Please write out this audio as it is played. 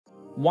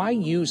Why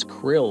use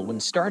Kryll when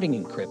starting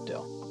in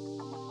crypto?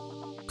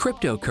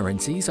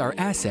 Cryptocurrencies are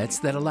assets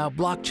that allow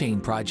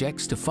blockchain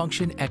projects to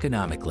function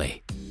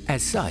economically.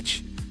 As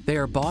such, they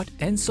are bought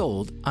and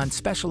sold on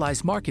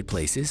specialized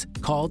marketplaces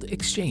called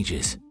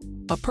exchanges.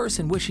 A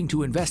person wishing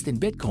to invest in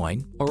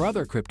Bitcoin or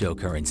other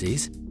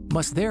cryptocurrencies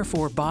must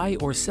therefore buy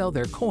or sell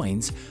their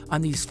coins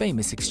on these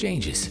famous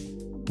exchanges.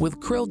 With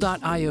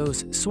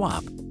Kryll.io's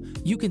swap,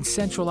 you can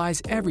centralize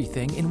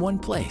everything in one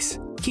place,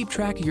 keep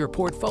track of your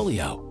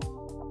portfolio,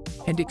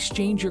 and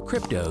exchange your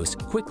cryptos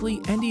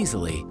quickly and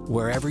easily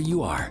wherever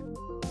you are.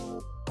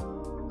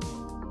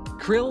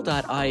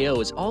 Kryll.io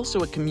is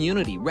also a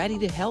community ready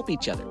to help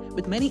each other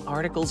with many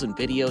articles and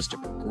videos to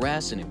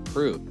progress and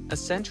improve, a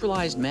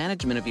centralized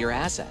management of your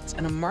assets,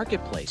 and a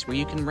marketplace where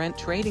you can rent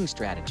trading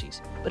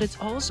strategies. But it's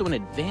also an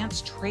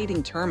advanced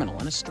trading terminal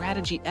and a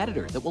strategy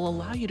editor that will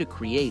allow you to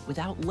create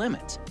without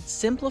limits.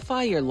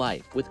 Simplify your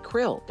life with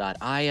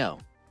Kryll.io.